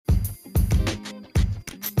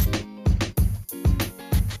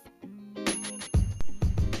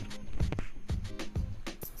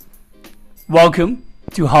Welcome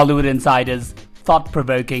to Hollywood Insider's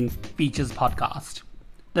thought-provoking features podcast.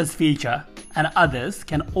 This feature and others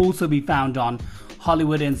can also be found on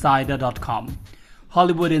HollywoodInsider.com.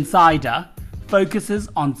 Hollywood Insider focuses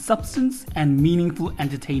on substance and meaningful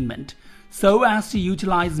entertainment so as to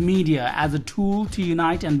utilize media as a tool to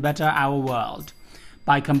unite and better our world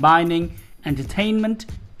by combining entertainment,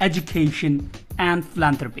 education, and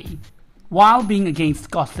philanthropy while being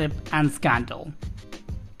against gossip and scandal.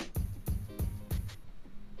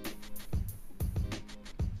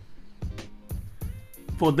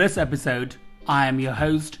 For this episode, I am your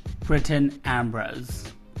host, Pritin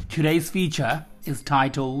Ambrose. Today's feature is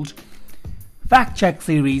titled Fact Check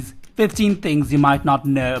Series 15 Things You Might Not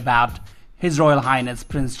Know About His Royal Highness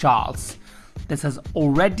Prince Charles. This has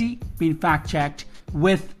already been fact-checked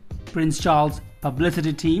with Prince Charles'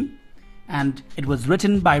 publicity team, and it was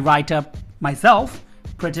written by writer myself,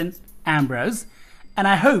 Pritin Ambrose, and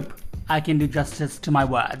I hope I can do justice to my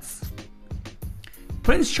words.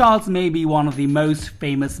 Prince Charles may be one of the most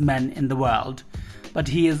famous men in the world, but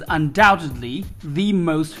he is undoubtedly the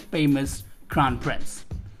most famous Crown Prince.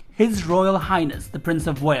 His Royal Highness the Prince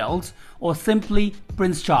of Wales, or simply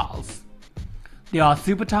Prince Charles. There are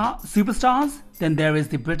superstars, then there is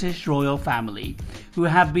the British royal family, who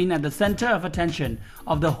have been at the center of attention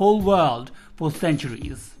of the whole world for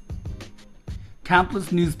centuries.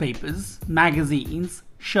 Countless newspapers, magazines,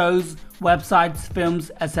 shows, websites,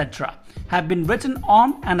 films, etc. have been written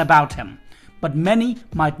on and about him, but many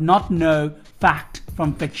might not know fact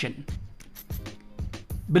from fiction.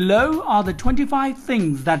 Below are the 25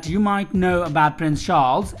 things that you might know about Prince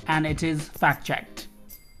Charles, and it is fact-checked.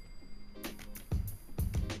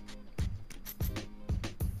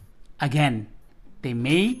 Again, you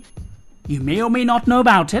may or may not know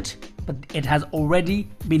about it, but it has already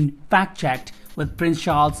been fact-checked with Prince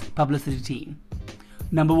Charles' publicity team.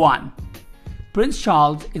 Number 1. Prince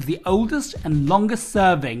Charles is the oldest and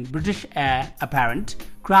longest-serving British heir apparent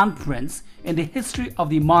Crown Prince in the history of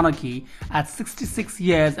the monarchy at 66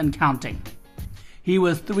 years and counting. He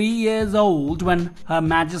was 3 years old when Her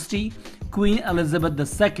Majesty Queen Elizabeth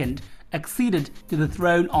II acceded to the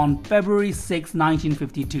throne on February 6,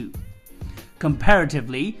 1952.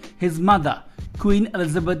 Comparatively, his mother, Queen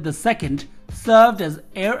Elizabeth II, served as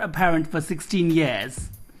heir apparent for 16 years.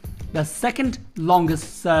 The second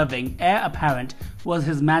longest serving heir apparent was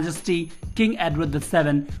His Majesty King Edward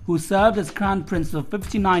VII, who served as Crown Prince for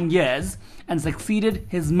 59 years and succeeded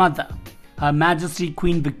his mother, Her Majesty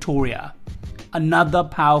Queen Victoria, another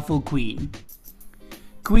powerful queen.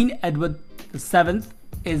 Queen Edward VII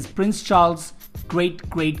is Prince Charles'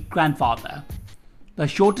 great-great-grandfather. The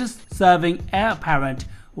shortest serving heir apparent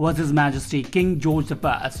was His Majesty King George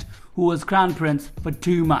I, who was Crown Prince for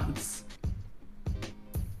 2 months.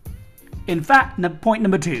 In fact, point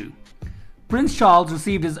number 2. Prince Charles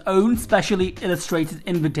received his own specially illustrated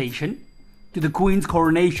invitation to the Queen's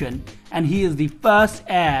coronation, and he is the first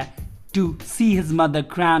heir to see his mother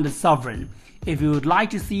crowned as sovereign. If you would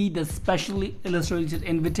like to see the specially illustrated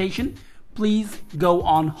invitation, please go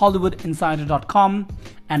on HollywoodInsider.com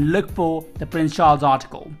and look for the Prince Charles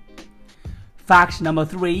article. Fact number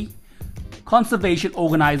 3. Conservation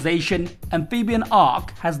organization Amphibian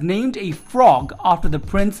Ark has named a frog after the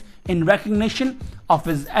prince in recognition of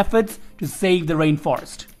his efforts to save the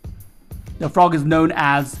rainforest. The frog is known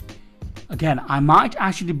as, again, I might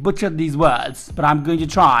actually butcher these words, but I'm going to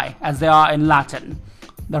try as they are in Latin.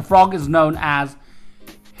 The frog is known as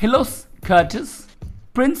Hylos curtus,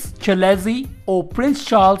 Prince Chalesi, or Prince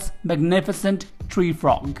Charles' magnificent tree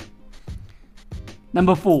frog.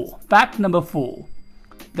 Number 4. Fact number 4.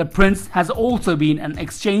 The prince has also been an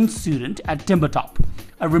exchange student at Timbertop,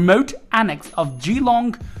 a remote annex of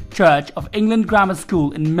Geelong Church of England Grammar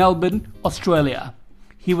School in Melbourne, Australia.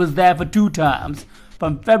 He was there for 2 terms,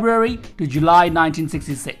 from February to July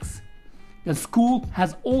 1966. The school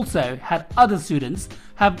has also had other students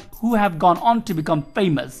who have gone on to become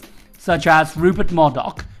famous, such as Rupert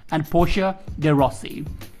Murdoch and Portia de Rossi,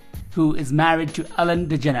 who is married to Ellen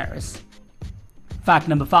DeGeneres. Fact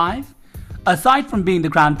number 5. Aside from being the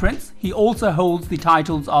Crown Prince, he also holds the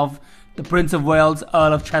titles of the Prince of Wales,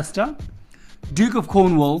 Earl of Chester, Duke of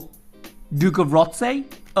Cornwall, Duke of Rothesay,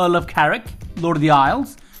 Earl of Carrick, Lord of the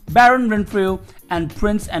Isles, Baron Renfrew, and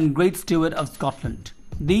Prince and Great Steward of Scotland.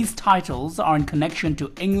 These titles are in connection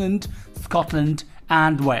to England, Scotland,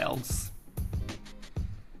 and Wales.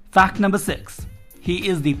 Fact number 6. He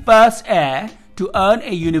is the first heir to earn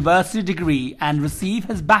a university degree and receive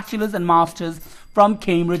his bachelor's and master's from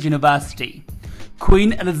Cambridge University.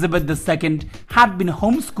 Queen Elizabeth II had been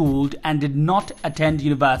homeschooled and did not attend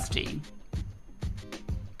university.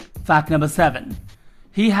 Fact number 7.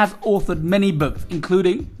 He has authored many books,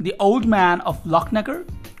 including The Old Man of Lochnagar,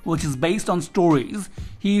 which is based on stories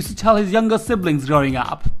he used to tell his younger siblings growing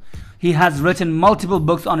up. He has written multiple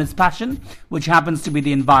books on his passion, which happens to be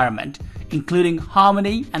the environment, including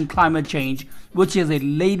Harmony and Climate Change, which is a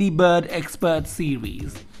Ladybird expert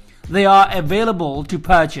series. They are available to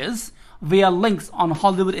purchase via links on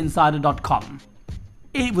HollywoodInsider.com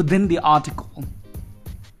within the article.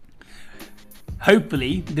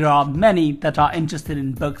 Hopefully, there are many that are interested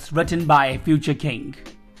in books written by a future king.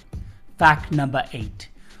 Fact number 8.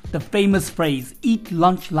 The famous phrase, "eat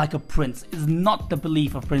lunch like a prince," is not the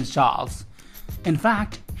belief of Prince Charles. In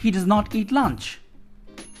fact, he does not eat lunch.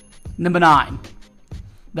 Number 9.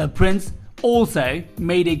 The prince also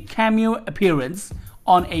made a cameo appearance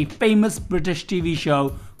on a famous British TV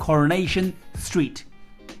show, Coronation Street,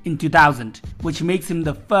 in 2000, which makes him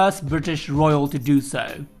the first British royal to do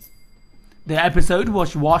so. The episode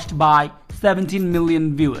was watched by 17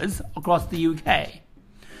 million viewers across the UK.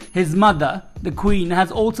 His mother, the Queen,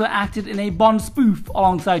 has also acted in a Bond spoof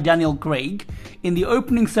alongside Daniel Craig in the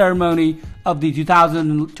opening ceremony of the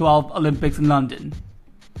 2012 Olympics in London.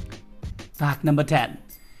 Fact number 10.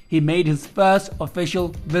 He made his first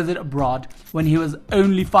official visit abroad when he was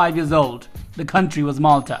only 5 years old. The country was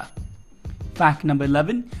Malta. Fact number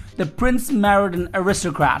 11. The prince married an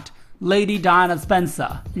aristocrat, Lady Diana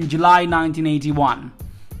Spencer, in July 1981.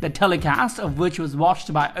 The telecast of which was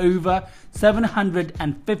watched by over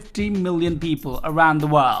 750 million people around the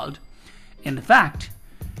world. In fact,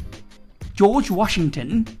 George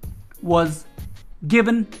Washington was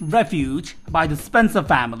given refuge by the Spencer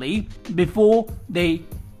family before they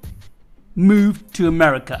moved to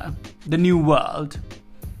America, the New World.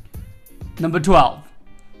 Number 12.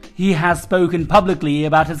 He has spoken publicly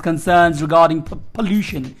about his concerns regarding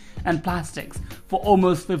pollution and plastics for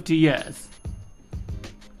almost 50 years.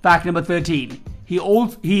 Fact number 13.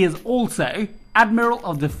 He is also Admiral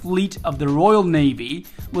of the Fleet of the Royal Navy,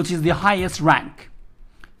 which is the highest rank.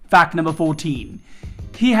 Fact number 14.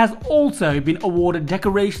 He has also been awarded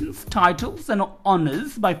decorations, titles, and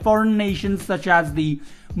honors by foreign nations such as the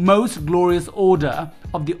Most Glorious Order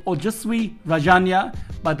of the Ojaswi Rajanya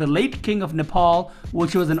by the late King of Nepal,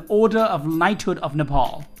 which was an Order of Knighthood of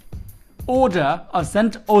Nepal. Order of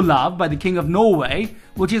St. Olav by the King of Norway,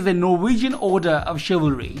 which is a Norwegian Order of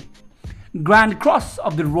Chivalry. Grand Cross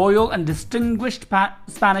of the Royal and Distinguished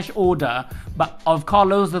Spanish Order of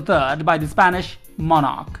Carlos III by the Spanish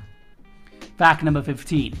monarch. Fact number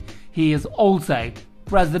 15. He is also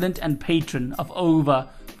president and patron of over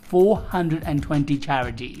 420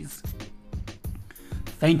 charities.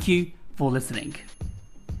 Thank you for listening.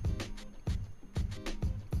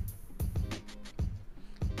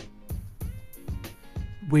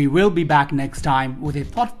 We will be back next time with a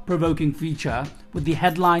thought-provoking feature with the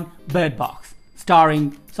headline Bird Box,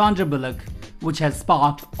 starring Sandra Bullock, which has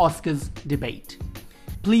sparked Oscars debate.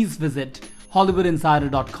 Please visit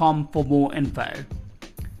HollywoodInsider.com for more info.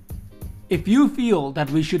 If you feel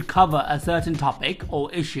that we should cover a certain topic or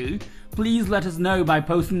issue, please let us know by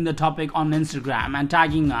posting the topic on Instagram and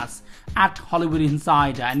tagging us at Hollywood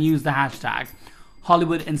Insider and use the hashtag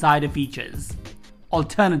Hollywood Insider Features.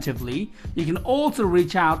 Alternatively, you can also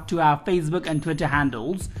reach out to our Facebook and Twitter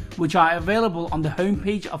handles, which are available on the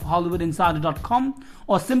homepage of HollywoodInsider.com,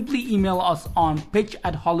 or simply email us on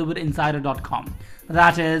pitch@HollywoodInsider.com.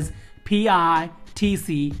 That is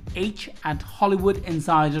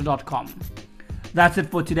pitch@HollywoodInsider.com. That's it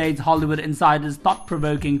for today's Hollywood Insider's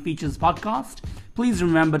Thought-Provoking Features podcast. Please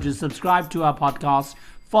remember to subscribe to our podcast,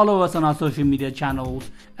 follow us on our social media channels,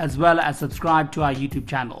 as well as subscribe to our YouTube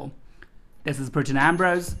channel. This is Britton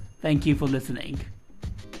Ambrose. Thank you for listening.